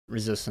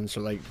resistance,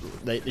 or like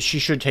she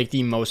should take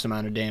the most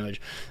amount of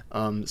damage.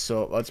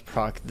 So let's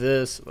proc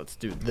this, let's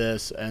do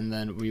this, and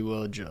then we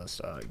will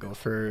just go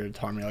for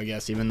Tarmiel, I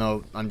guess, even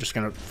though I'm just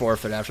gonna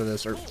forfeit after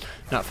this, or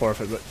not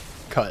forfeit, but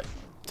cut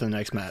to the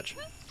next match.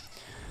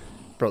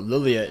 Bro,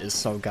 Lillia is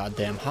so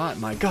goddamn hot,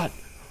 my god.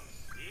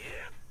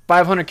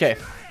 500k.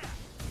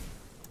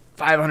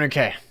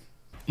 500k.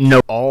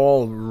 No.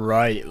 All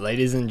right,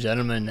 ladies and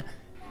gentlemen,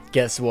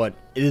 guess what?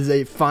 It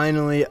is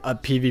finally a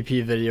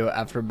PvP video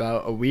after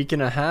about a week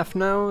and a half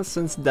now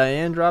since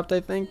Diane dropped, I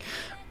think.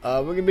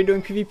 We're gonna be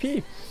doing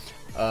PvP.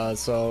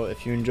 So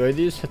if you enjoy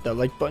these, hit that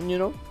like button, you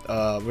know.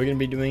 We're gonna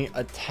be doing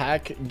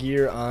attack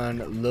gear on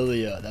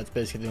Lillia. That's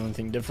basically the only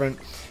thing different.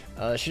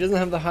 She doesn't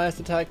have the highest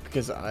attack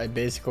because I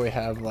basically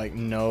have like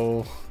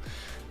no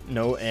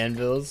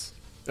anvils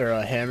or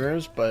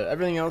hammers, but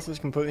everything else is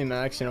completely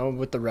maxed, you know,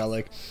 with the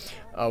relic.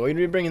 We're gonna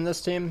be bringing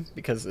this team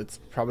because it's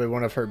probably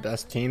one of her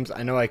best teams.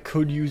 I know I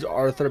could use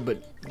Arthur,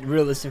 but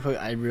realistically,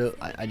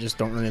 I just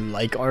don't really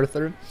like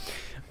Arthur.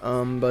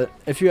 But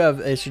if you have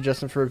a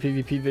suggestion for a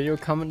PvP video,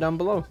 comment down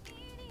below.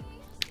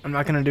 I'm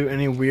not gonna do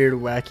any weird,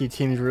 wacky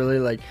teams really.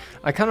 Like,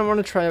 I kind of want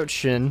to try out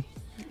Shin.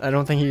 I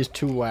don't think he's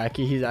too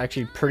wacky. He's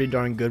actually pretty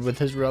darn good with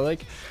his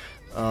relic.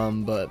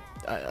 But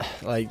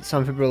like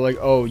some people are like,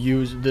 oh,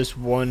 use this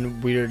one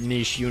weird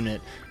niche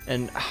unit,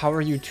 and how are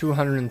you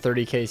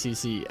 230k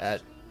CC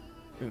at?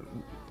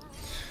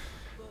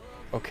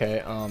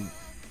 Okay,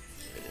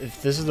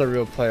 if this is a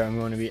real player, I'm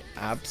going to be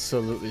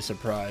absolutely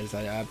surprised.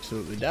 I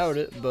absolutely doubt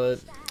it,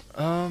 but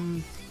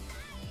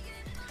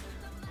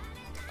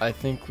I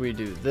think we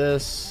do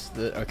this.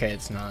 Okay,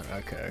 it's not.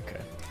 Okay.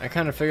 I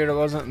kind of figured it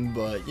wasn't,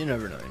 but you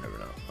never know.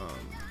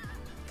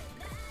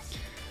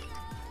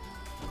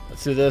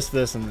 Let's do this,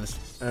 and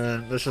this,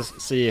 and let's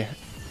just see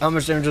how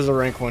much damage does a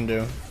rank 1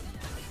 do.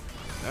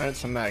 Alright,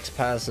 so max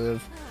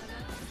passive.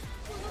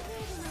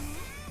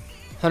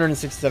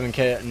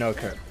 167k, no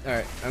crit.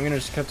 Alright, I'm gonna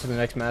just cut to the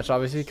next match,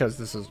 obviously, because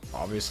this is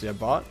obviously a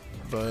bot,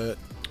 but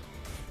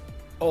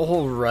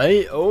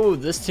alright. Oh,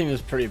 this team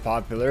is pretty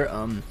popular.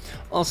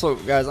 Also,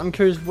 guys, I'm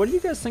curious, what do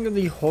you guys think of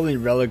the holy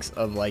relics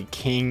of like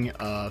King,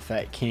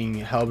 Fat King,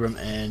 Helbram,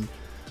 and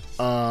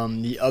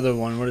the other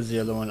one? What is the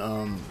other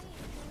one?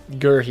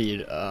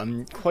 Gurheed.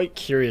 I'm quite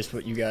curious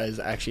what you guys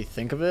actually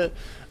think of it.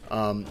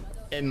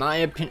 In my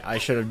opinion, I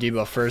should have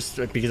debuffed first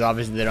because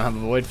obviously they don't have a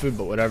void food,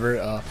 but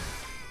whatever.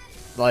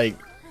 Like,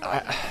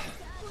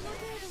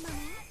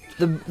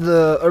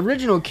 the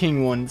original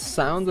King one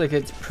sounds like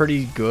it's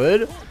pretty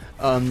good.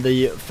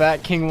 The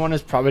Fat King one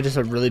is probably just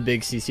a really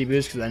big CC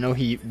boost because I know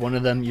one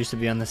of them used to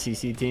be on the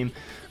CC team.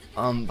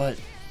 But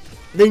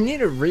they need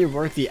to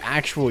rework the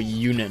actual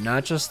unit,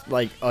 not just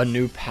like a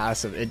new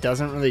passive. It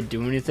doesn't really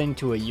do anything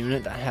to a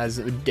unit that has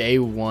day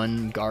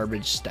 1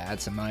 garbage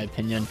stats, in my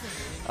opinion.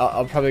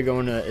 I'll probably go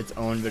into its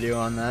own video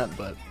on that,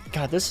 but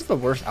god, this is the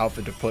worst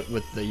outfit to put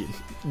with the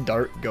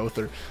Dart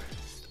Gother.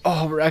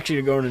 Oh, we're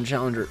actually going to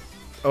Challenger.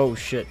 Oh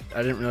shit,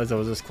 I didn't realize I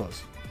was this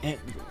close.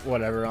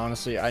 Whatever,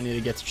 honestly, I need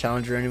to get to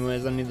Challenger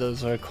anyways. I need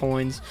those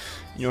coins.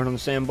 You know what I'm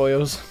saying,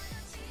 boyos?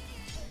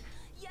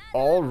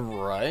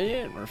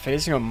 Alright, we're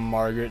facing a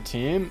Margaret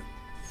team.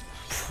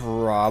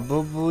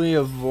 Probably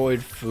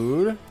avoid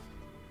food.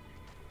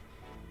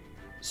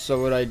 So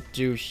what I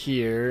do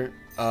here,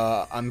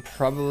 I'm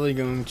probably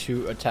going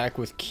to attack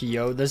with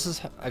Kyo.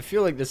 I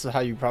feel like this is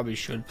how you probably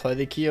should play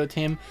the Kyo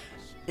team,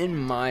 in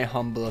my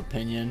humble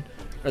opinion.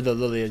 Or the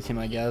Lillia team,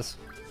 I guess.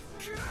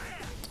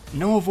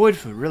 No avoid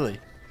food, really?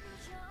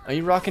 Are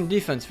you rocking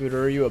defense food,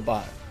 or are you a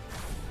bot?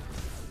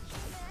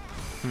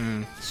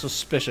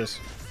 Suspicious.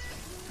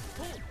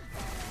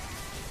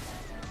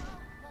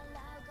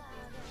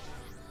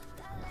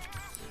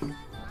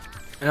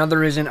 Another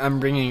reason I'm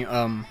bringing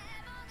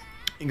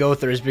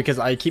Gother is because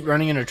I keep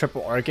running in a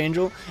triple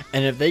Archangel,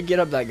 and if they get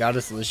up that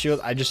Goddess List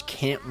shield, I just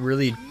can't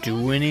really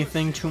do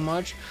anything too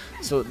much.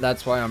 So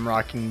that's why I'm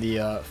rocking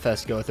the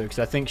Fest Gother, because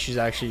I think she's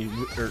actually,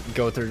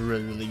 Gother's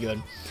really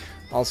good.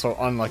 Also,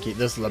 unlucky,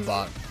 this is a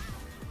bot.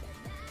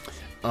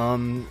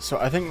 So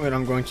I think what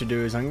I'm going to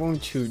do is I'm going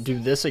to do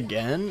this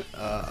again.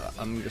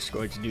 I'm just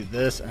going to do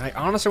this, and I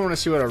honestly want to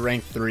see what a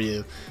rank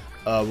 3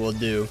 will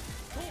do.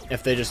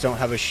 If they just don't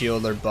have a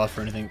shield or buff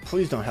or anything.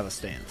 Please don't have a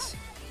stance.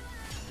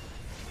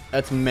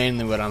 That's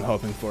mainly what I'm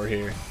hoping for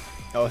here.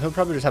 Oh, he'll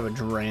probably just have a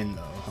drain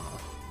though, huh?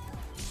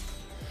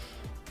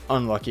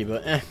 Unlucky,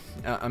 but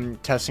I'm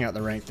testing out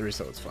the rank 3,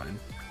 so it's fine.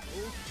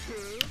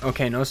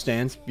 Okay, no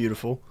stance.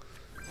 Beautiful.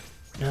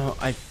 Now,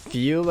 I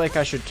feel like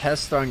I should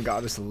test on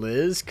Goddess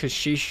Liz, because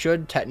she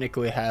should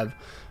technically have,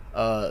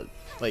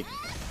 like,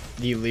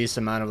 the least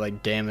amount of,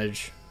 like,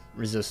 damage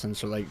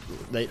resistance, or like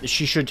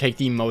she should take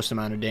the most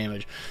amount of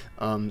damage.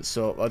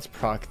 So let's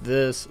proc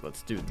this,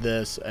 let's do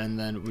this, and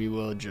then we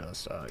will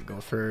just go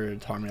for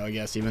Tarmiel, I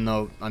guess, even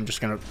though I'm just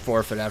gonna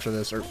forfeit after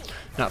this, or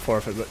not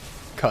forfeit, but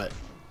cut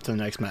to the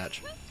next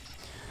match.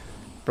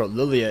 Bro,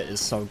 Lillia is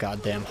so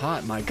goddamn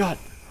hot, my god.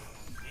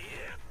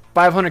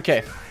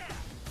 500k.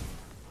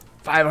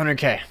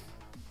 500k.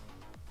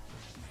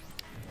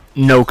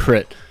 No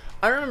crit.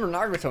 I remember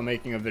Nagato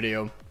making a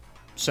video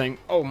saying,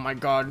 "Oh my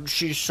God,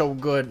 she's so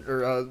good,"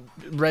 or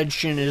Red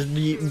Shin is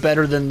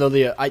better than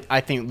Lillia.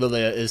 I think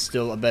Lillia is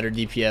still a better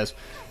DPS.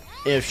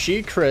 If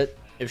she crit,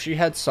 if she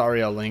had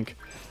Sario Link,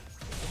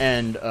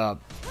 and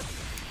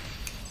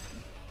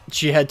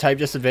she had type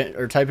disadvantage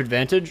or type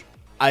advantage,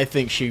 I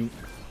think she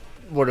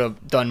would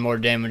have done more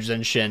damage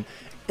than Shin,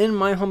 in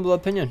my humble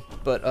opinion.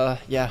 But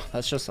yeah,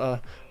 let's just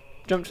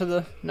jump to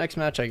the next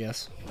match, I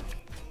guess.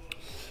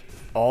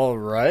 All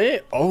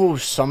right. Oh,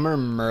 Summer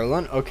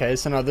Merlin. Okay,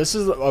 so now this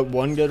is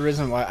one good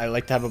reason why I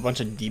like to have a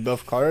bunch of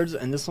debuff cards,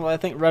 and this is why I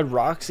think Red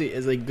Roxy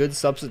is a good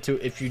substitute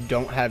if you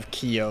don't have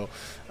Kyo.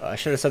 I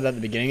should have said that at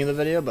the beginning of the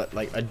video, but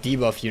like a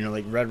debuff unit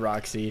like Red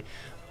Roxy,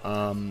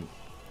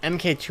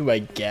 MK2 I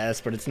guess,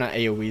 but it's not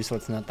AoE, so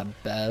it's not the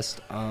best.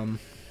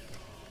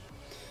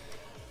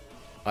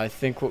 I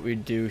think what we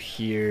do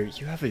here,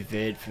 you have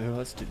evade.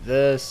 Let's do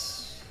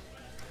this.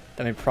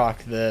 Then we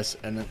proc this,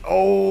 and then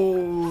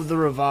oh, the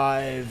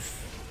revive.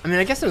 I mean,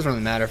 I guess it doesn't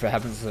really matter if it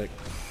happens like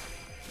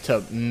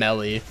to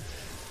melee.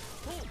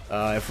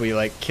 If we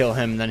like kill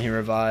him, then he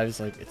revives.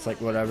 Like it's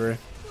like whatever.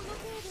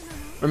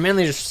 We're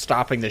mainly just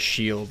stopping the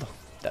shield.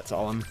 That's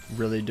all I'm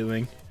really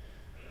doing.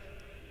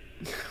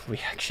 We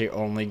actually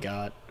only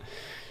got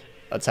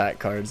attack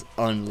cards.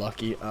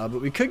 Unlucky.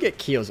 But we could get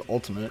Kyo's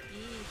ultimate.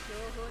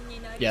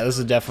 Yeah, this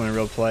is definitely a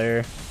real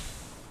player.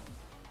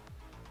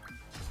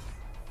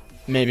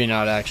 Maybe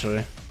not,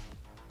 actually.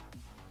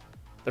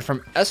 They're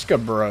from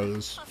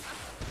Escabros.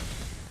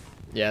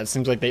 Yeah, it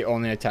seems like they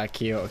only attack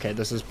Kyo. Okay,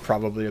 this is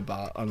probably a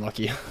bot.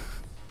 Unlucky.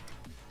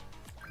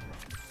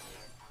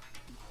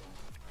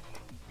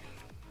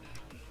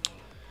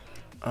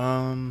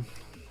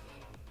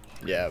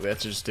 Yeah, we have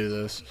to just do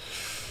this.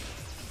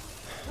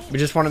 We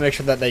just want to make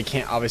sure that they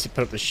can't obviously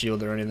put up the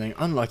shield or anything.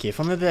 Unlucky. If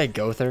only they had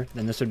Gother,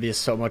 then this would be a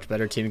so much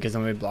better team because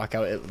then we block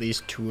out at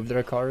least 2 of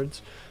their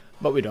cards.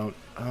 But we don't.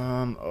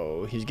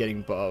 Oh, he's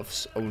getting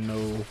buffs. Oh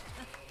no.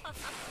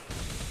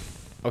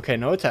 Okay,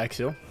 no attack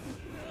seal.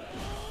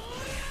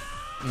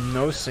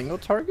 No single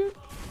target?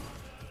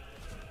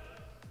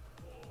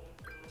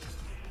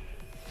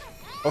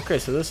 Okay,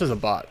 so this is a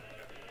bot.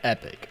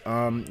 Epic.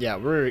 Yeah,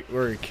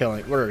 we're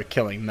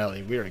killing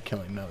melee. We are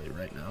killing melee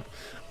right now.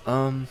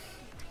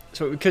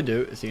 So what we could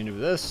do is you can do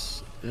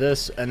this,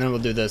 and then we'll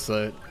do this.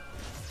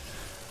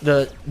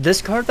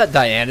 This card that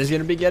Diane is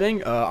gonna be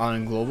getting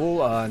on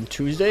Global on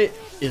Tuesday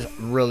is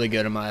really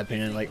good in my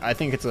opinion. Like I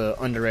think it's an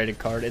underrated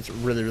card. It's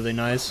really, really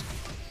nice.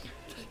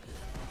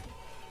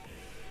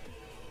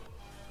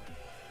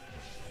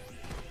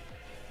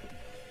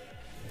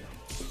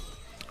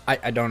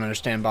 I don't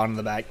understand bottom of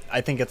the back.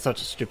 I think it's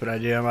such a stupid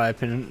idea in my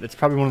opinion. It's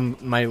probably one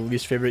of my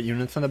least favorite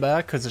units in the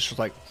back because it's just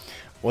like,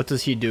 what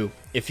does he do?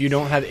 If you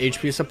don't have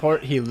HP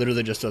support, he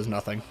literally just does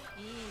nothing.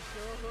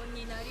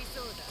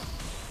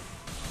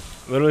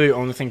 Literally the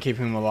only thing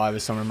keeping him alive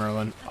is Summer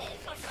Merlin. Oh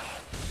my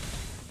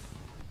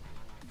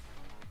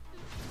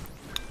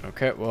god.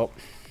 Okay, well.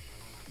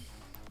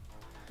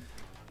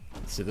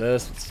 Let's do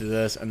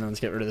this, and then let's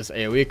get rid of this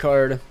AoE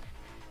card.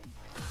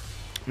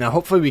 Now,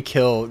 hopefully we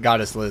kill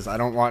Goddess Liz. I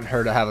don't want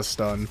her to have a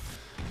stun.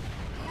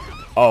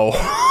 Oh.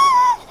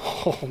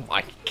 Oh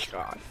my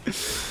god.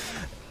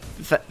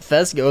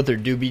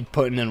 Fesgother do be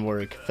putting in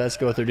work.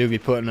 Fesgother do be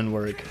putting in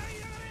work.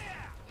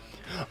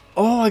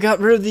 Oh, I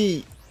got rid of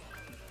the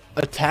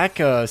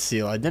attack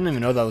seal. I didn't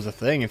even know that was a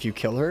thing if you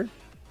kill her.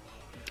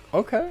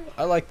 Okay,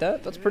 I like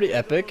that. That's pretty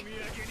epic.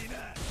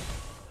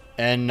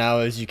 And now,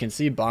 as you can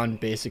see, Bond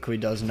basically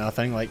does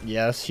nothing. Like,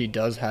 yes, he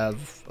does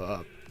have...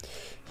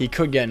 he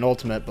could get an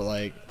ultimate, but,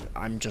 like,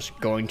 I'm just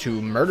going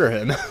to murder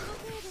him.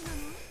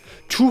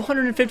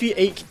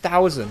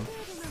 258,000.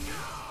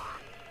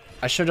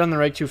 I should have done the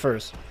right 2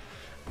 first.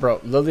 Bro,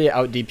 Lillia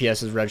out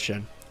DPS is Red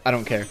Shin. I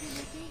don't care.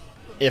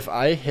 If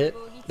I hit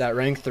that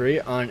rank 3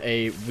 on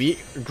a weak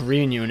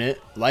green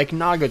unit, like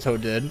Nagato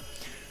did,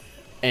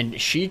 and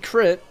she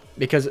crit,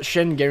 because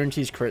Shin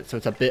guarantees crit, so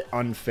it's a bit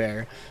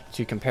unfair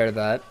to compare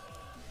that,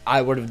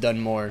 I would have done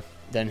more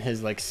than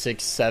his like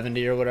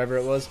 670 or whatever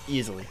it was.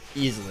 Easily.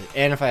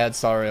 And if I had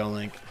Sario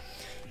Link.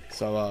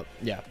 So,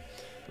 yeah.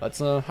 Let's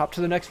hop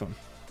to the next one.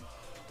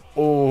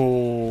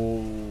 Oh,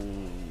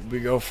 we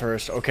go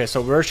first. Okay,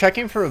 so we're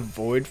checking for a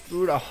Void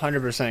Food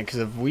 100%, because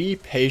if we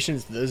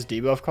patience this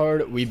debuff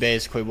card, we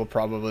basically will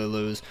probably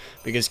lose,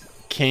 because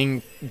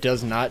King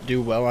does not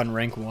do well on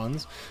rank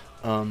 1s.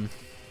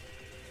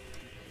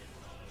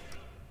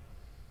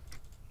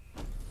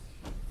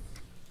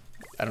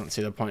 I don't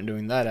see the point in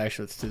doing that.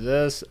 Actually, let's do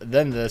this,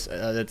 then this.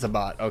 It's a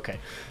bot. Okay,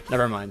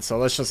 never mind. So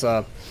let's just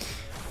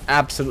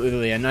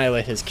absolutely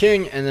annihilate his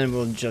king, and then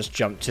we'll just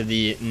jump to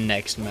the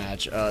next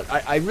match.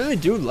 I really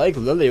do like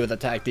Lillia with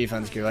attack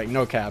defense gear. Like,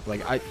 no cap.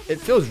 Like,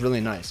 it feels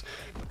really nice.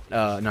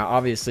 Now,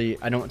 obviously,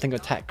 I don't think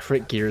attack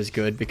crit gear is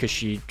good because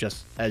she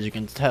just, as you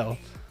can tell,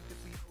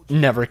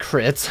 never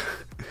crits.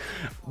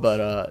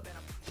 But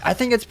I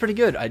think it's pretty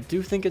good. I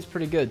do think it's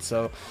pretty good.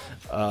 So,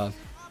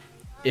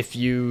 if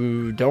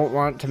you don't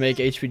want to make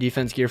HP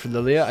defense gear for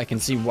Lillia, I can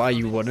see why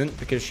you wouldn't,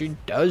 because she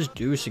does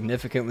do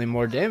significantly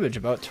more damage,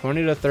 about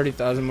 20 to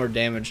 30,000 more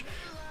damage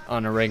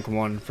on a rank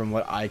 1 from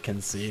what I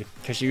can see,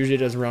 because she usually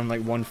does around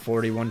like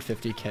 140,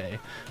 150k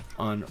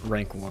on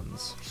rank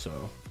 1s.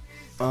 So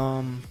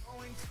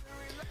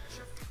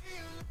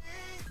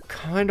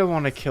kind of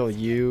want to kill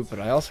you, but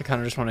I also kind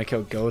of just want to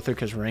kill Gother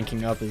because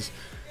ranking up is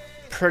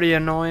pretty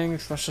annoying.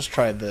 So let's just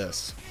try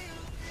this.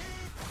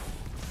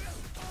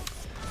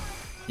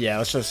 Yeah,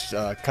 let's just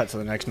cut to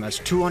the next match.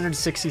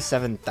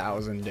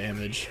 267,000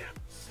 damage.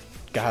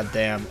 God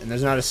damn. And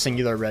there's not a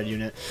singular red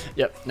unit.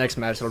 Yep, next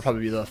match. It'll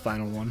probably be the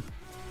final one.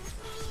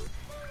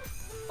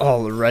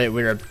 Alright,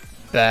 we're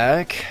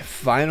back.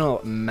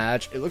 Final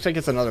match. It looks like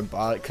it's another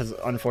bot because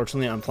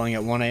unfortunately I'm playing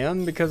at 1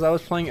 AM because I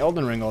was playing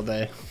Elden Ring all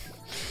day.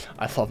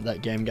 I love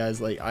that game, guys.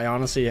 Like, I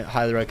honestly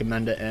highly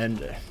recommend it,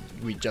 and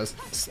we just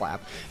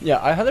slap. Yeah,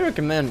 I highly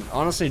recommend,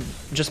 honestly,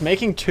 just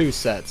making 2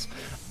 sets.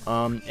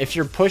 If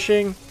you're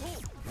pushing,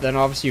 then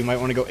obviously you might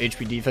want to go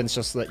HP defense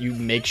just so that you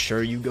make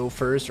sure you go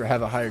first or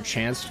have a higher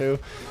chance to.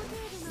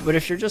 But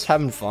if you're just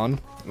having fun,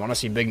 you want to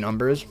see big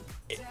numbers,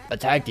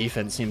 attack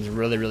defense seems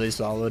really, really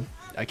solid.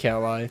 I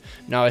can't lie.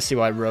 Now I see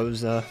why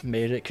Rose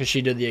made it, because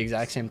she did the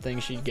exact same thing.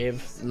 She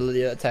gave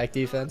Lillia attack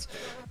defense.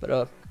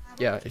 But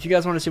yeah, if you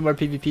guys want to see more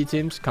PvP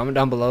teams, comment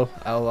down below.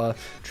 I'll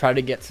try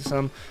to get to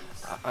some.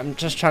 I'm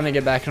just trying to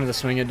get back into the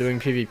swing of doing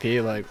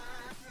PvP. Like,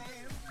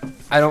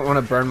 I don't want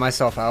to burn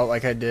myself out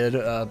like I did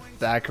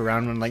back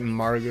around when like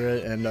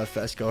Margaret and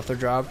Fest Gother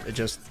dropped. It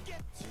just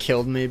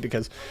killed me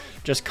because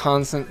just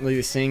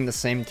constantly seeing the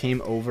same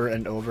team over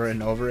and over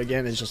and over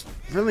again is just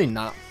really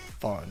not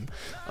fun.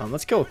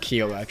 Let's kill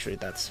Keo, actually.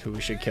 That's who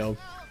we should kill.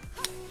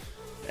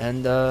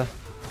 And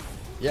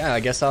yeah,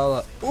 I guess I'll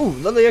ooh,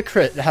 Lillia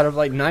crit. Out of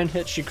like 9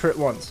 hits, she crit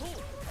once.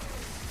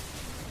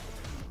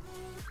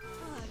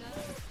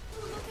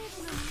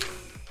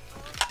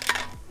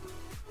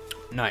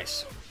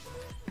 Nice.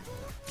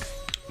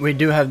 We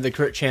do have the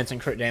crit chance and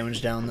crit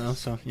damage down though,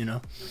 so you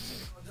know.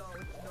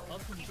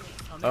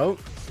 Oh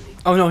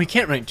no, he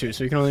can't rank 2,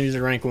 so he can only use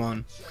a rank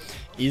 1.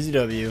 Easy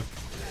W.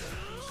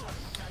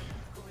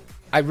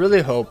 I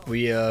really hope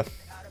we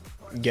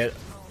get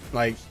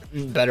like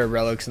better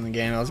relics in the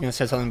game. I was gonna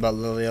say something about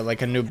Lillia,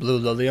 like a new blue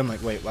Lillia. I'm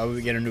like, wait, why would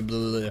we get a new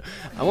blue Lillia?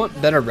 I want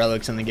better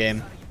relics in the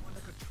game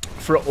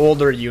for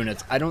older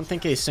units. I don't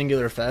think a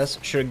singular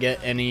Fest should get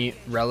any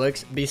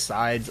relics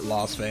besides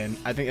Lost Vein.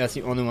 I think that's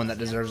the only one that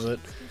deserves it.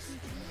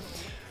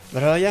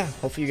 But yeah,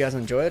 hopefully you guys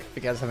enjoyed. If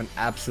you guys have an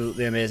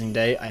absolutely amazing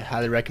day, I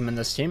highly recommend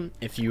this team.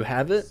 If you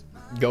have it,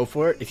 go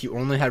for it. If you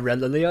only had Red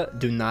Lillia,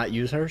 do not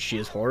use her. She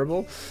is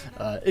horrible.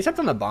 Except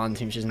on the Bond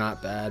team, she's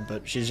not bad,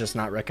 but she's just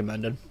not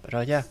recommended.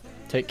 But yeah,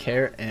 take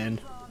care and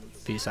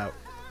peace out.